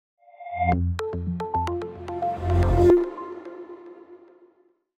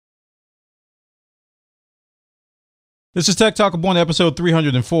This is Tech Talk Bwana, episode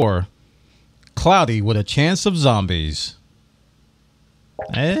 304. Cloudy with a chance of zombies.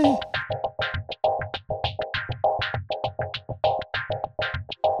 Eh?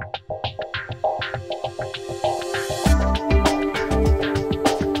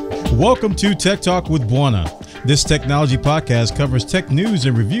 Welcome to Tech Talk with Bwana. This technology podcast covers tech news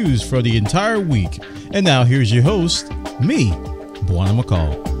and reviews for the entire week. And now here's your host, me, Bwana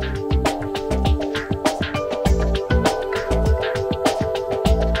McCall.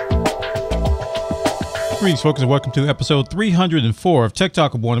 Greetings, folks, and welcome to episode 304 of Tech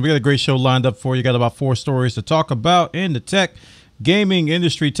Talk with Bwana. We got a great show lined up for you. Got about 4 stories to talk about in the tech gaming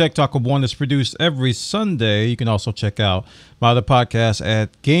industry. Tech Talk with Bwana is produced every Sunday. You can also check out my other podcast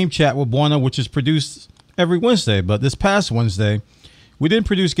at Game Chat with Bwana, which is produced every Wednesday. But this past Wednesday, we didn't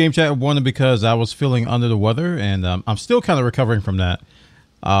produce Game Chat with Bwana because I was feeling under the weather, and I'm still kind of recovering from that.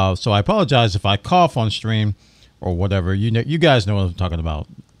 So I apologize if I cough on stream or whatever. You guys know what I'm talking about.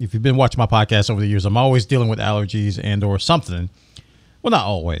 If you've been watching my podcast over the years, I'm always dealing with allergies and or something. Well, not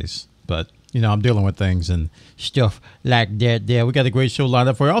always, but I'm dealing with things and stuff like that. Yeah, we got a great show lined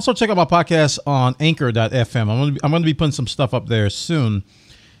up for you. Also, check out my podcast on Anchor.fm. I'm going to be putting some stuff up there soon.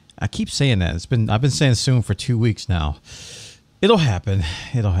 I keep saying that. I've been saying soon for 2 weeks now. It'll happen.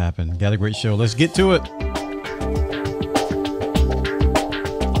 It'll happen. Got a great show. Let's get to it.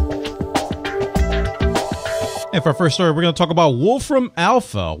 And for our first story, we're going to talk about Wolfram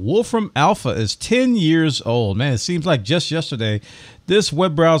Alpha. Wolfram Alpha is 10 years old. Man, it seems like just yesterday, this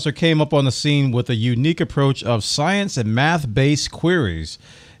web browser came up on the scene with a unique approach of science and math-based queries.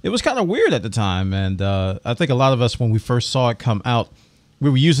 It was kind of weird at the time, and I think a lot of us, when we first saw it come out, we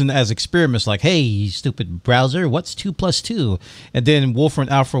were using it as experiments like, hey, stupid browser, what's 2 plus 2? And then Wolfram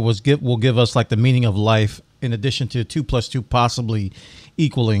Alpha will give us like the meaning of life in addition to 2 plus 2 possibly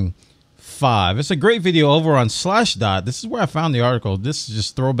equaling 5. It's a great video over on Slashdot. This is where I found the article. This is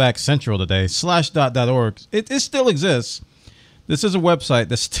just throwback central today. Slashdot.org. It still exists. This is a website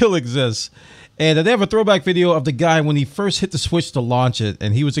that still exists. And they have a throwback video of the guy when he first hit the switch to launch it.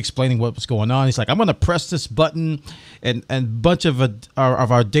 And he was explaining what was going on. He's like, I'm going to press this button and a bunch of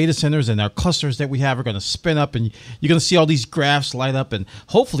our data centers and our clusters that we have are going to spin up. And you're going to see all these graphs light up and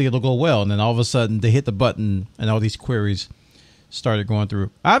hopefully it'll go well. And then all of a sudden they hit the button and all these queries started going through.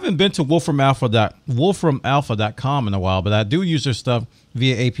 I haven't been to wolframalpha.com in a while, but I do use their stuff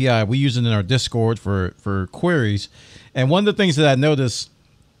via API. We use it in our Discord for queries. And one of the things that I notice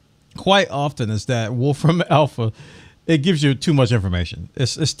quite often is that Wolfram Alpha, it gives you too much information.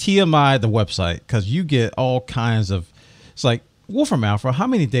 It's TMI, the website, because you get all kinds of, it's like, Wolfram Alpha, how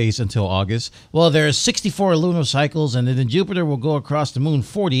many days until August? Well, there's 64 lunar cycles, and then Jupiter will go across the moon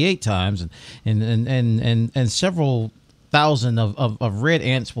 48 times, and several thousand of red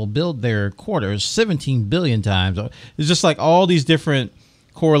ants will build their quarters 17 billion times. It's just like all these different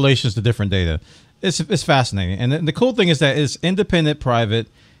correlations to different data. It's fascinating. And the cool thing is that it's independent, private,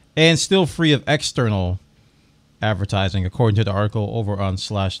 and still free of external advertising, according to the article over on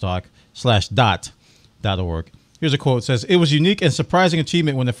Slashdot.org. Here's a quote. It says, "It was a unique and surprising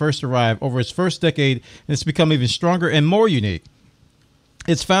achievement when it first arrived. Over its first decade, and it's become even stronger and more unique.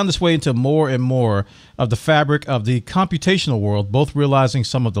 It's found its way into more and more of the fabric of the computational world, both realizing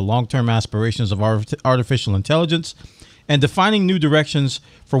some of the long-term aspirations of artificial intelligence and defining new directions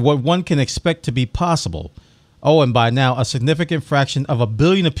for what one can expect to be possible. Oh, and by now, a significant fraction of 1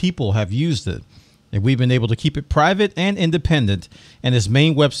 billion of people have used it. And we've been able to keep it private and independent, and its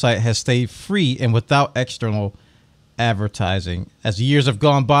main website has stayed free and without external advertising. As the years have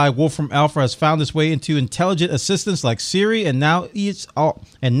gone by, Wolfram Alpha has found its way into intelligent assistants like Siri and now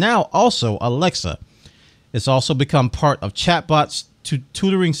also Alexa. It's also become part of chatbots,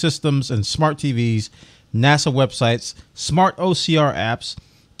 tutoring systems, and smart TVs, NASA websites, smart OCR apps,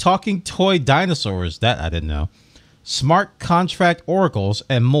 talking toy dinosaurs, that I didn't know, smart contract oracles,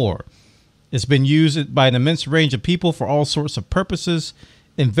 and more. It's been used by an immense range of people for all sorts of purposes.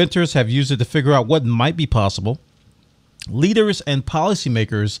 Inventors have used it to figure out what might be possible. Leaders and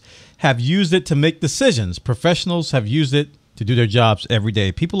policymakers have used it to make decisions. Professionals have used it to do their jobs every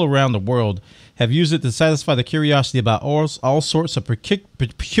day. People around the world have used it to satisfy the curiosity about all sorts of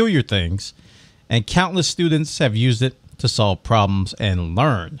peculiar things. And countless students have used it to solve problems and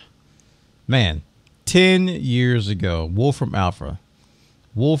learn. Man, 10 years ago, Wolfram Alpha,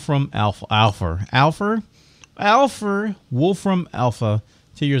 Wolfram Alpha,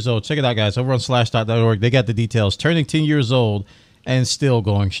 10 years old. Check it out, guys, over on slashdot.org. They got the details. Turning 10 years old and still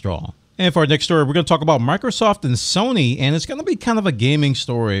going strong. And for our next story, we're going to talk about Microsoft and Sony, and it's going to be kind of a gaming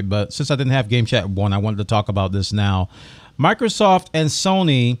story. But since I didn't have Game Chat 1, I wanted to talk about this now. Microsoft and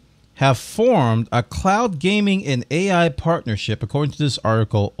Sony have formed a cloud gaming and AI partnership, according to this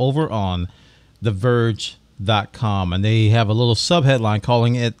article over on TheVerge.com. And they have a little subheadline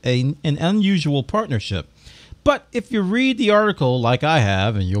calling it an unusual partnership. But if you read the article like I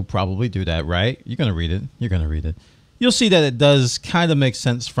have, and you'll probably do that, right? You're going to read it. You're going to read it. You'll see that it does kind of make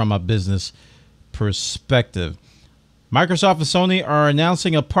sense from a business perspective. Microsoft and Sony are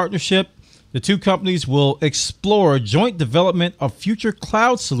announcing a partnership. The two companies will explore joint development of future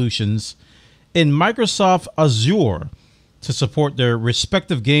cloud solutions in Microsoft Azure to support their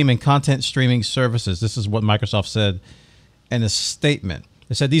respective game and content streaming services. This is what Microsoft said in a statement.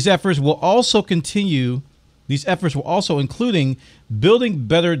 They said these efforts will also including building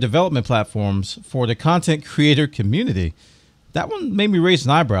better development platforms for the content creator community. That one made me raise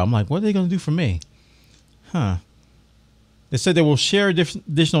an eyebrow. I'm like, what are they going to do for me? Huh. They said they will share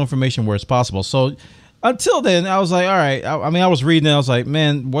additional information where it's possible. So until then, I was like, all right. I was reading it. I was like,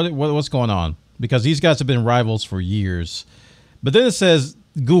 man, what's going on? Because these guys have been rivals for years. But then it says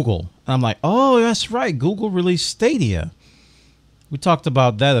Google. And I'm like, oh, that's right. Google released Stadia. We talked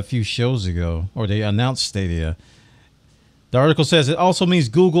about that a few shows ago, or they announced Stadia. The article says it also means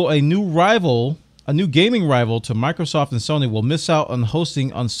Google, a new gaming rival to Microsoft and Sony, will miss out on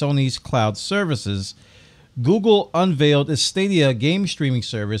hosting on Sony's cloud services. Google unveiled its Stadia game streaming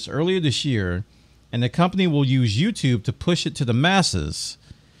service earlier this year, and the company will use YouTube to push it to the masses.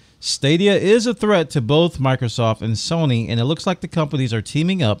 Stadia is a threat to both Microsoft and Sony, and it looks like the companies are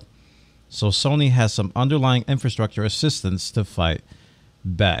teaming up, so Sony has some underlying infrastructure assistance to fight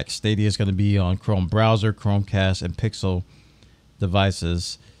back. Stadia is going to be on Chrome browser, Chromecast, and Pixel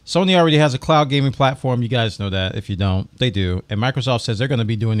devices. Sony already has a cloud gaming platform. You guys know that. If you don't, they do. And Microsoft says they're going to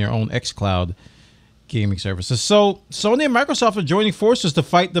be doing their own xCloud gaming services. So Sony and Microsoft are joining forces to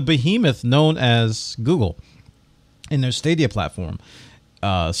fight the behemoth known as Google in their Stadia platform.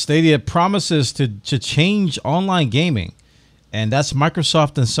 Stadia promises to change online gaming. And that's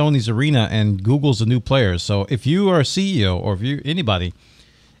Microsoft and Sony's arena, and Google's a new player. So if you are a CEO or if you're anybody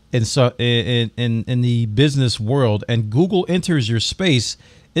in the business world and Google enters your space,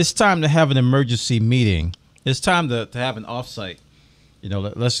 it's time to have an emergency meeting. It's time to have an offsite. You know,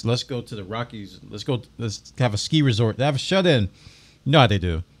 let's go to the Rockies. Let's have a ski resort. They have a shut-in. You know how they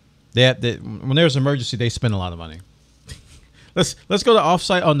do. When there's an emergency, they spend a lot of money. Let's go to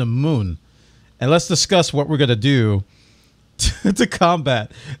offsite on the moon, and let's discuss what we're gonna do to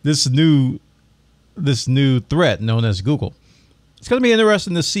combat this new threat known as Google. It's going to be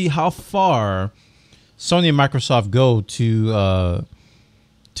interesting to see how far Sony and Microsoft go to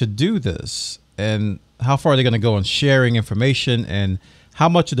do this, and how far they're going to go in sharing information, and how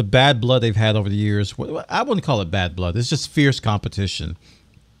much of the bad blood they've had over the years. I wouldn't call it bad blood. It's just fierce competition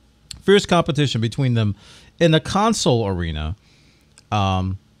between them in the console arena.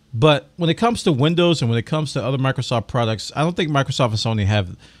 But when it comes to Windows and when it comes to other Microsoft products, I don't think Microsoft and Sony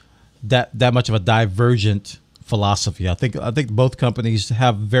have that much of a divergent philosophy. I think both companies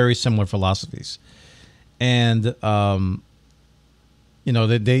have very similar philosophies, and they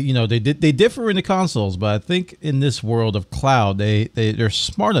differ in the consoles. But I think in this world of cloud, they're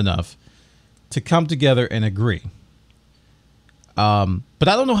smart enough to come together and agree. But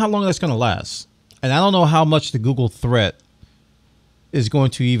I don't know how long that's going to last, and I don't know how much the Google threat is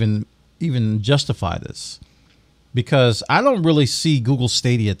going to even justify this, because I don't really see Google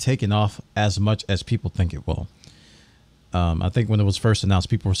Stadia taking off as much as people think it will. I think when it was first announced,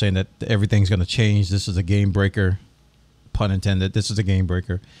 people were saying that everything's going to change. This is a game breaker, pun intended. This is a game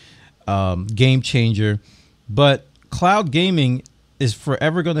breaker, game changer. But cloud gaming is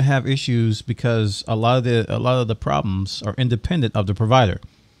forever going to have issues because a lot of the problems are independent of the provider.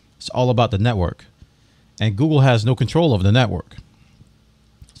 It's all about the network, and Google has no control over the network.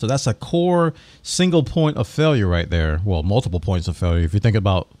 So that's a core single point of failure right there. Well, multiple points of failure. If you think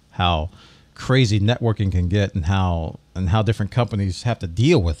about how crazy networking can get and how different companies have to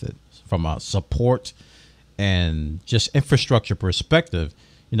deal with it from a support and just infrastructure perspective,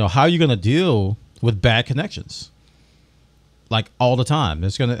 how are you going to deal with bad connections? Like all the time.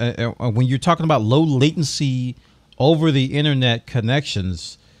 It's going to, when you're talking about low latency over the internet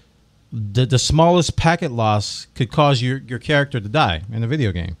connections, the smallest packet loss could cause your character to die in a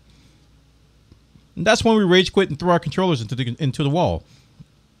video game. And that's when we rage quit and throw our controllers into the wall.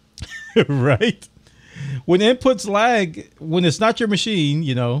 Right? When inputs lag, when it's not your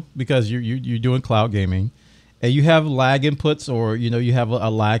machine, because you're doing cloud gaming, and you have lag inputs, or you have a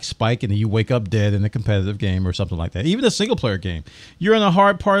lag spike, and then you wake up dead in a competitive game or something like that. Even a single player game, you're in a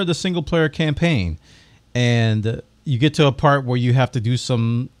hard part of the single player campaign, and you get to a part where you have to do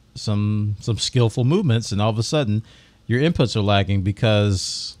some skillful movements, and all of a sudden your inputs are lagging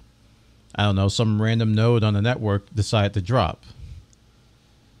because, I don't know, some random node on the network decided to drop.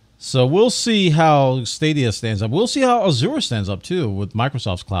 So we'll see how Stadia stands up. We'll see how Azure stands up too with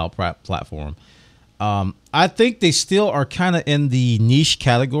Microsoft's cloud platform. I think they still are kind of in the niche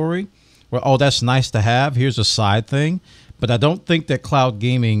category where, oh, that's nice to have, here's a side thing. But I don't think that cloud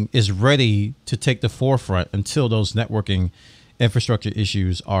gaming is ready to take the forefront until those networking infrastructure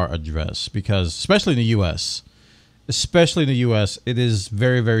issues are addressed. Because especially in the U.S., it is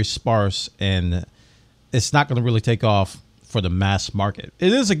very, very sparse, and it's not going to really take off for the mass market.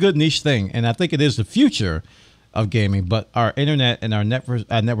 It is a good niche thing, and I think it is the future of gaming, but our internet and our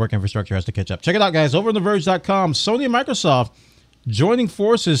network infrastructure has to catch up. Check it out, guys. Over on TheVerge.com, Sony and Microsoft joining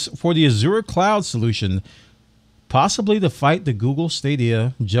forces for the Azure cloud solution, possibly to fight the Google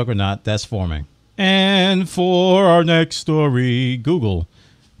Stadia juggernaut that's forming. And for our next story,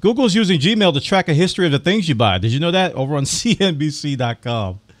 Google's using Gmail to track a history of the things you buy. Did you know that? Over on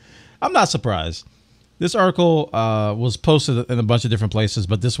CNBC.com. I'm not surprised. This article was posted in a bunch of different places,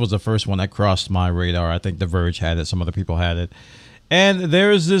 but this was the first one that crossed my radar. I think The Verge had it. Some other people had it. And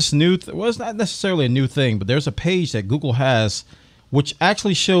there's this new, well, it's not necessarily a new thing, but there's a page that Google has which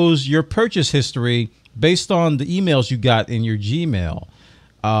actually shows your purchase history based on the emails you got in your Gmail.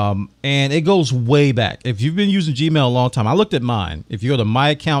 And it goes way back. If you've been using Gmail a long time, I looked at mine. If you go to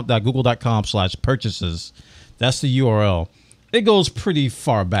myaccount.google.com/purchases, that's the URL. It goes pretty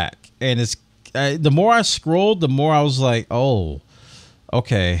far back. And it's the more I scrolled, the more I was like, oh,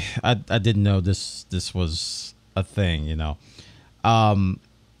 okay, I didn't know this was a thing,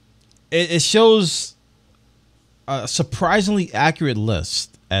 It shows a surprisingly accurate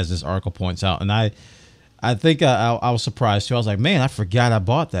list, as this article points out. And I think I was surprised too. I was like, man, I forgot I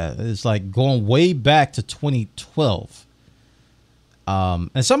bought that. It's like going way back to 2012.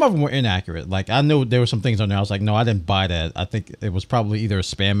 And some of them were inaccurate. Like, I know there were some things on there I was like, no, I didn't buy that. I think it was probably either a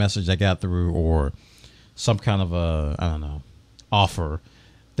spam message I got through or some kind of a, I don't know, offer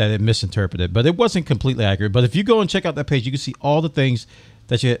that it misinterpreted. But it wasn't completely accurate. But if you go and check out that page, you can see all the things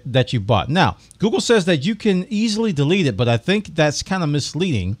that you bought. Now, Google says that you can easily delete it, but I think that's kind of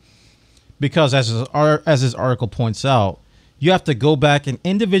misleading because, as this article points out, you have to go back and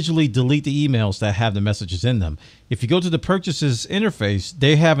individually delete the emails that have the messages in them. If you go to the purchases interface,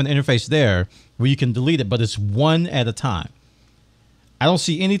 they have an interface there where you can delete it, but it's one at a time. I don't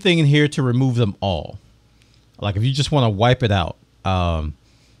see anything in here to remove them all. Like, if you just want to wipe it out,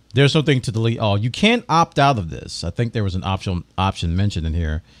 there's no thing to delete all. You can opt out of this. I think there was an option mentioned in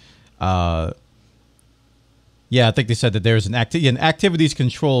here. Yeah, I think they said that there's an activities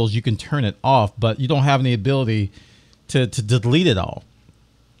controls. You can turn it off, but you don't have any ability to delete it all.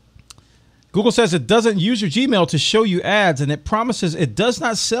 Google says it doesn't use your Gmail to show you ads, and it promises it does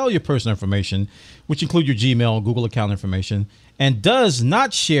not sell your personal information, which include your Gmail and Google account information, and does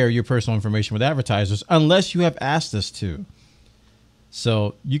not share your personal information with advertisers unless you have asked us to.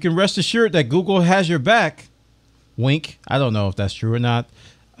 So you can rest assured that Google has your back. Wink. I don't know if that's true or not.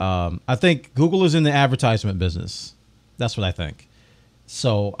 I think Google is in the advertisement business. That's what I think.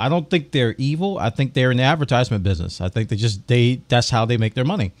 So I don't think they're evil. I think they're in the advertisement business. I think that's how they make their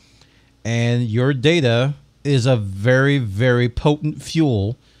money. And your data is a very, very potent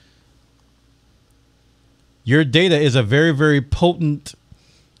fuel. Your data is a very, very potent,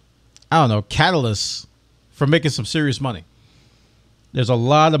 I don't know, catalyst for making some serious money. There's a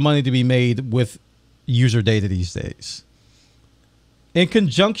lot of money to be made with user data these days, in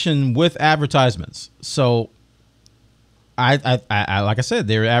conjunction with advertisements. So I like I said,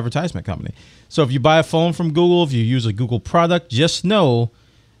 they're an advertisement company. So if you buy a phone from Google, if you use a Google product, just know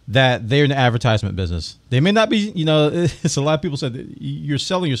that they're in the advertisement business. They may not be, it's a lot of people said that you're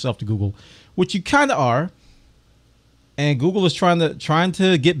selling yourself to Google, which you kind of are. And Google is trying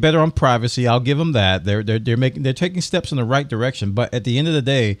to get better on privacy. I'll give them that. They're taking steps in the right direction. But at the end of the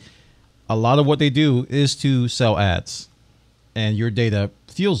day, a lot of what they do is to sell ads, and your data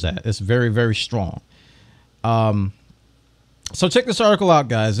fuels that. It's very, very strong. So check this article out,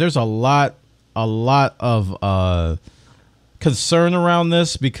 guys. There's a lot of concern around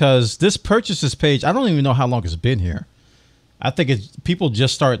this because this purchases page, I don't even know how long it's been here. I think people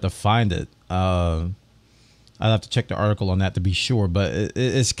just started to find it. I'd have to check the article on that to be sure, but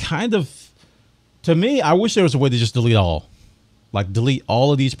it's kind of, to me, I wish there was a way to just delete all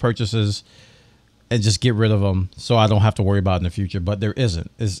of these purchases. and just get rid of them so I don't have to worry about it in the future. But there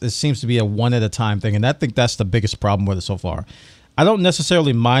isn't. It seems to be a one at a time thing. And I think that's the biggest problem with it so far. I don't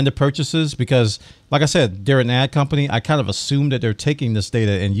necessarily mind the purchases because, like I said, they're an ad company. I kind of assume that they're taking this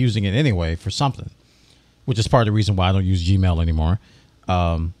data and using it anyway for something, which is part of the reason why I don't use Gmail anymore.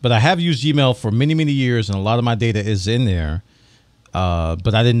 But I have used Gmail for many, many years, and a lot of my data is in there.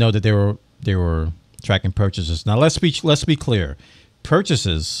 But I didn't know that they were tracking purchases. Now let's be clear.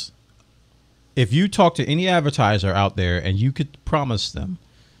 Purchases, if you talk to any advertiser out there and you could promise them,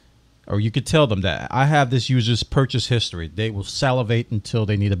 or you could tell them that I have this user's purchase history, they will salivate until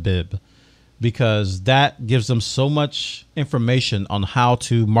they need a bib, because that gives them so much information on how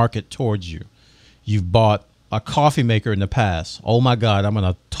to market towards you. You've bought a coffee maker in the past. Oh my God, I'm going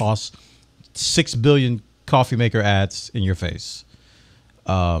to toss 6 billion coffee maker ads in your face.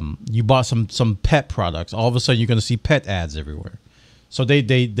 You bought some pet products. All of a sudden you're going to see pet ads everywhere. So they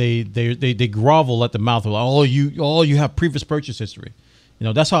grovel at the mouth of, oh, you have previous purchase history. You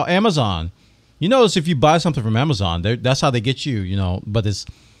know, that's how Amazon, you notice if you buy something from Amazon, that's how they get you, you know, but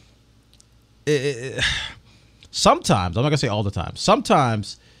sometimes, I'm not gonna say all the time,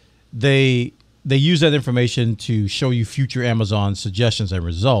 sometimes they use that information to show you future Amazon suggestions and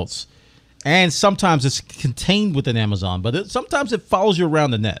results. And sometimes it's contained within Amazon, but sometimes it follows you around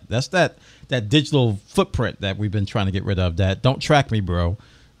the net. That's that digital footprint that we've been trying to get rid of. That don't track me, bro.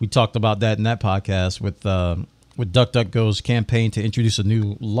 We talked about that in that podcast with DuckDuckGo's campaign to introduce a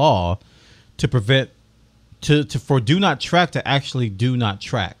new law to prevent for do not track to actually do not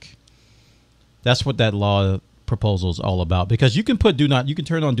track. That's what that law proposal is all about, because you can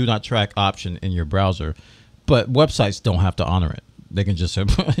turn on do not track option in your browser, but websites don't have to honor it. They can just say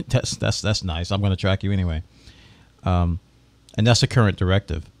that's nice. I'm going to track you anyway. And that's the current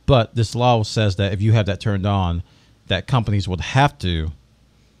directive. But this law says that if you have that turned on, that companies would have to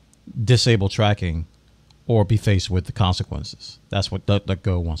disable tracking or be faced with the consequences. That's what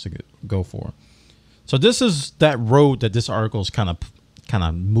DuckDuckGo wants to go for. So this is that road that this article is kind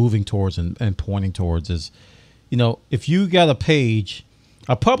of moving towards and pointing towards is, you know, if you got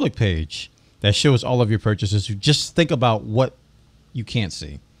a public page that shows all of your purchases, you just think about what you can't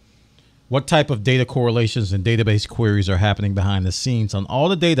see. What type of data correlations and database queries are happening behind the scenes on all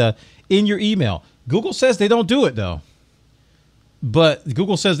the data in your email. Google says they don't do it though. But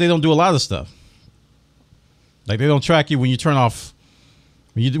Google says they don't do a lot of stuff. Like they don't track you when you turn off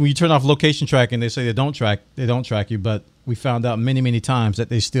when you turn off location tracking. They say they don't track you, but we found out many, many times that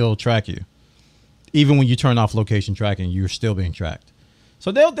they still track you. Even when you turn off location tracking, you're still being tracked.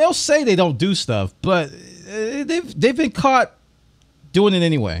 So they'll say they don't do stuff, but they've been caught doing it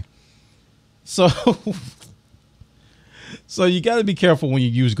anyway. So you got to be careful when you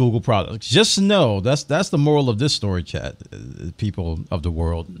use Google products. Just know that's the moral of this story, chat. People of the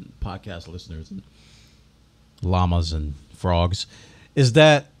world, podcast listeners, and llamas and frogs, is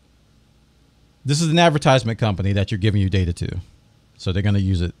that this is an advertisement company that you're giving your data to. So they're going to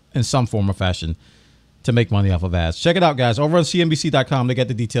use it in some form or fashion to make money off of ads. Check it out, guys. Over on CNBC.com, they got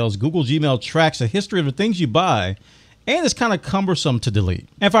the details. Google Gmail tracks a history of the things you buy, and it's kind of cumbersome to delete.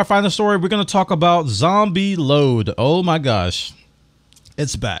 And if I find the story, we're going to talk about ZombieLoad. Oh my gosh,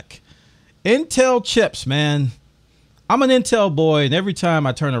 it's back. Intel chips, man. I'm an Intel boy, and every time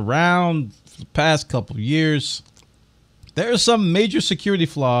I turn around for the past couple of years, there's some major security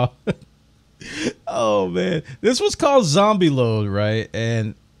flaw. Oh man, this was called ZombieLoad, right?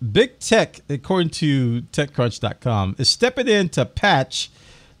 And Big Tech, according to TechCrunch.com, is stepping in to patch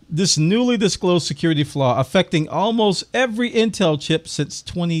this newly disclosed security flaw affecting almost every Intel chip since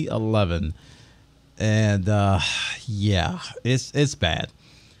 2011. And yeah, it's bad.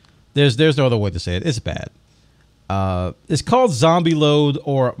 There's no other way to say it. It's bad. It's called ZombieLoad,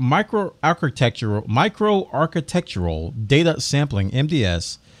 or microarchitectural data sampling,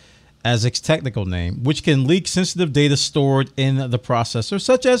 MDS, as its technical name, which can leak sensitive data stored in the processor,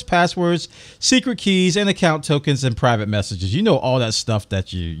 such as passwords, secret keys, and account tokens and private messages. You know, all that stuff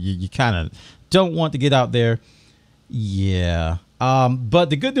that you kind of don't want to get out there. Yeah.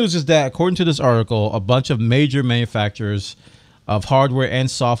 But the good news is that, according to this article, a bunch of major manufacturers of hardware and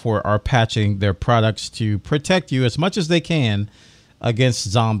software are patching their products to protect you as much as they can against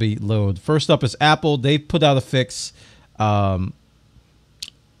ZombieLoad. First up is Apple. They put out a fix.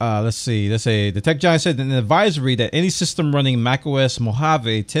 Let's see. The tech giant said in an advisory that any system running macOS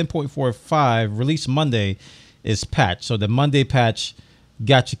Mojave 10.45 released Monday is patched. So the Monday patch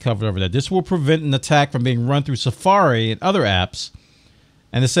got you covered over there. This will prevent an attack from being run through Safari and other apps.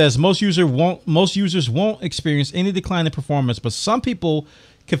 And it says most users won't experience any decline in performance, but some people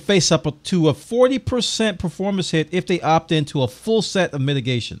could face up to a 40% performance hit if they opt into a full set of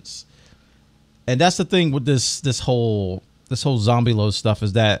mitigations. And that's the thing with this whole ZombieLoad stuff,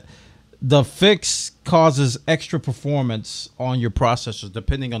 is that the fix causes extra performance on your processors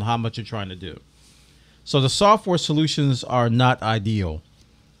depending on how much you're trying to do. So the software solutions are not ideal.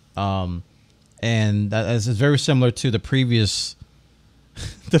 And that is very similar to the previous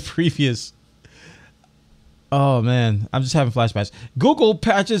oh man, I'm just having flashbacks. Google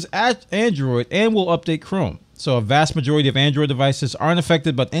patches Android and will update Chrome. So a vast majority of Android devices aren't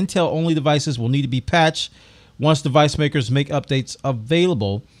affected, but Intel-only devices will need to be patched once device makers make updates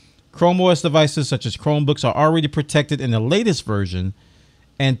available. Chrome OS devices such as Chromebooks are already protected in the latest version,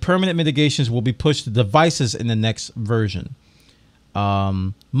 and permanent mitigations will be pushed to devices in the next version.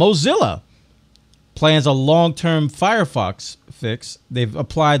 Mozilla plans a long-term Firefox fix. They've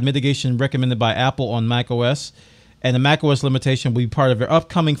applied mitigation recommended by Apple on macOS, and the macOS limitation will be part of their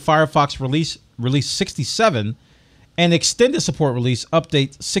upcoming Firefox release 67 and extended support release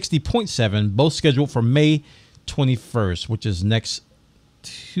update 60.7, both scheduled for May 21st, which is next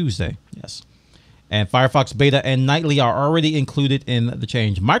Tuesday. Yes. And Firefox Beta and Nightly are already included in the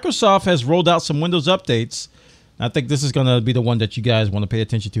change. Microsoft has rolled out some Windows updates. I think this is going to be the one that you guys want to pay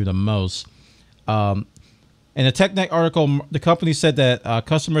attention to the most. In a TechNet article, the company said that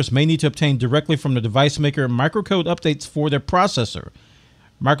customers may need to obtain directly from the device maker microcode updates for their processor.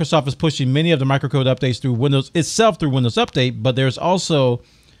 Microsoft is pushing many of the microcode updates through Windows itself through Windows Update, but there's also,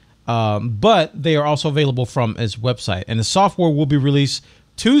 but they are also available from its website. And the software will be released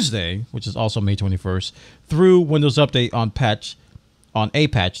Tuesday, which is also May 21st, through Windows Update on a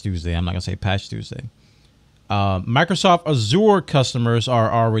patch Tuesday. I'm not gonna say patch Tuesday. Microsoft Azure customers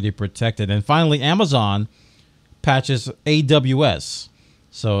are already protected. And finally, Amazon patches AWS.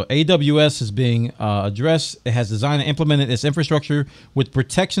 So AWS is being addressed. It has designed and implemented its infrastructure with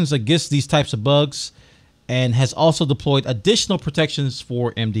protections against these types of bugs, and has also deployed additional protections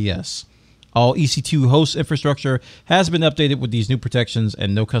for MDS. All EC2 host infrastructure has been updated with these new protections,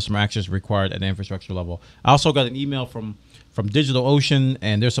 and no customer actions required at the infrastructure level. I also got an email from DigitalOcean,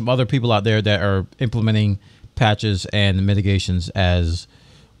 and there's some other people out there that are implementing patches and mitigations as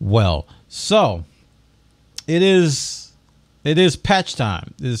well. So it is patch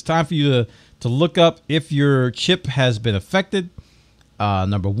time. It is time for you to look up if your chip has been affected.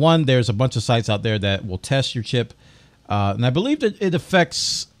 Number one, there's a bunch of sites out there that will test your chip, and I believe that it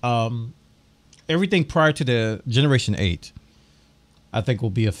affects everything prior to the Generation 8. I think will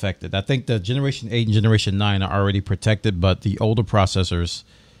be affected. I think the Generation 8 and Generation 9 are already protected, but the older processors,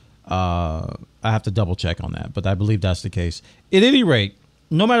 I have to double check on that, but I believe that's the case. At any rate,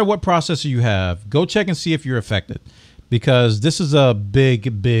 no matter what processor you have, go check and see if you're affected, because this is a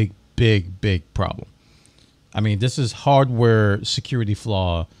big, big, big, big problem. I mean, this is hardware security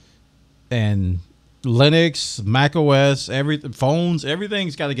flaw, and Linux, Mac OS, phones,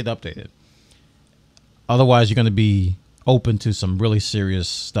 everything's got to get updated. Otherwise, you're going to be open to some really serious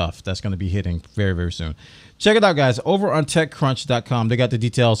stuff that's going to be hitting very, very soon. Check it out, guys. Over on TechCrunch.com, they got the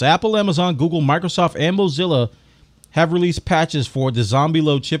details. Apple, Amazon, Google, Microsoft, and Mozilla have released patches for the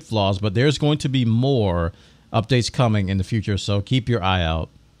ZombieLoad chip flaws, but there's going to be more updates coming in the future, so keep your eye out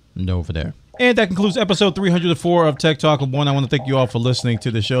over there. And that concludes episode 304 of Tech Talk with Bwana. I want to thank you all for listening to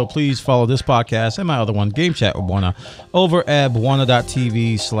the show. Please follow this podcast and my other one, Game Chat with Bwana, over at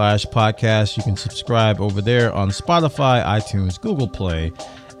bwana.tv/podcast. You can subscribe over there on Spotify, iTunes, Google Play,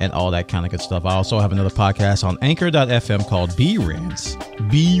 and all that kind of good stuff. I also have another podcast on Anchor.fm called B Rants,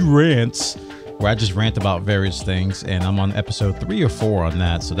 where I just rant about various things, and I'm on episode 3 or 4 on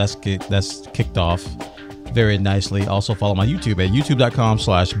that. So that's kicked off very nicely. Also follow my YouTube at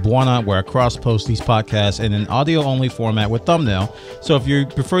youtube.com/Bwana, where I cross-post these podcasts in an audio-only format with thumbnail. So if you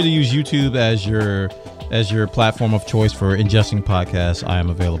prefer to use YouTube as your platform of choice for ingesting podcasts, I am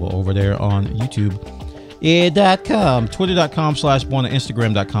available over there on YouTube.com, Twitter.com/Bwana,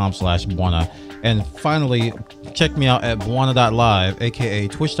 Instagram.com/Bwana. And finally, check me out at Bwana.live, aka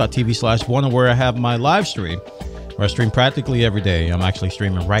Twitch.tv/Bwana, where I have my live stream, where I stream practically every day. I'm actually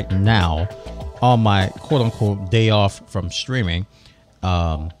streaming right now on my quote-unquote day off from streaming,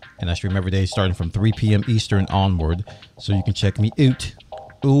 and I stream every day starting from 3 p.m. Eastern onward, so you can check me out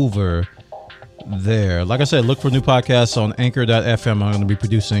over there. Like I said, look for new podcasts on Anchor.fm. I'm going to be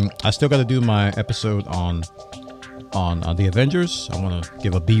producing. I still got to do my episode on the Avengers. I want to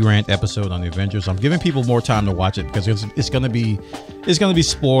give a B-rant episode on the Avengers. I'm giving people more time to watch it because it's going to be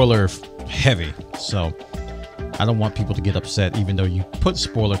spoiler heavy, so I don't want people to get upset, even though you put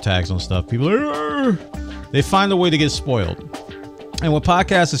spoiler tags on stuff. People they find a way to get spoiled. And with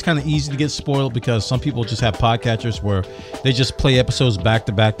podcasts, it's kind of easy to get spoiled because some people just have podcatchers where they just play episodes back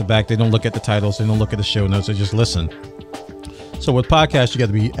to back to back. They don't look at the titles. They don't look at the show notes. They just listen. So with podcasts, you got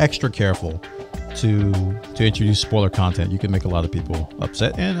to be extra careful to introduce spoiler content. You can make a lot of people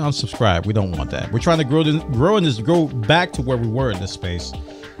upset and unsubscribe. We don't want that. We're trying to grow back to where we were in this space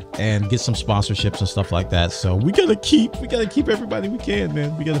and get some sponsorships and stuff like that. So we gotta keep everybody we can,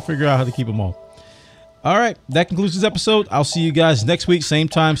 man. We gotta figure out how to keep them all. All right, that concludes this episode. I'll see you guys next week, same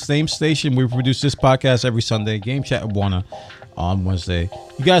time, same station. We produce this podcast every Sunday. Game Chat with Bwana on Wednesday.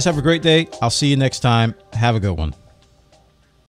 You guys have a great day. I'll see you next time. Have a good one.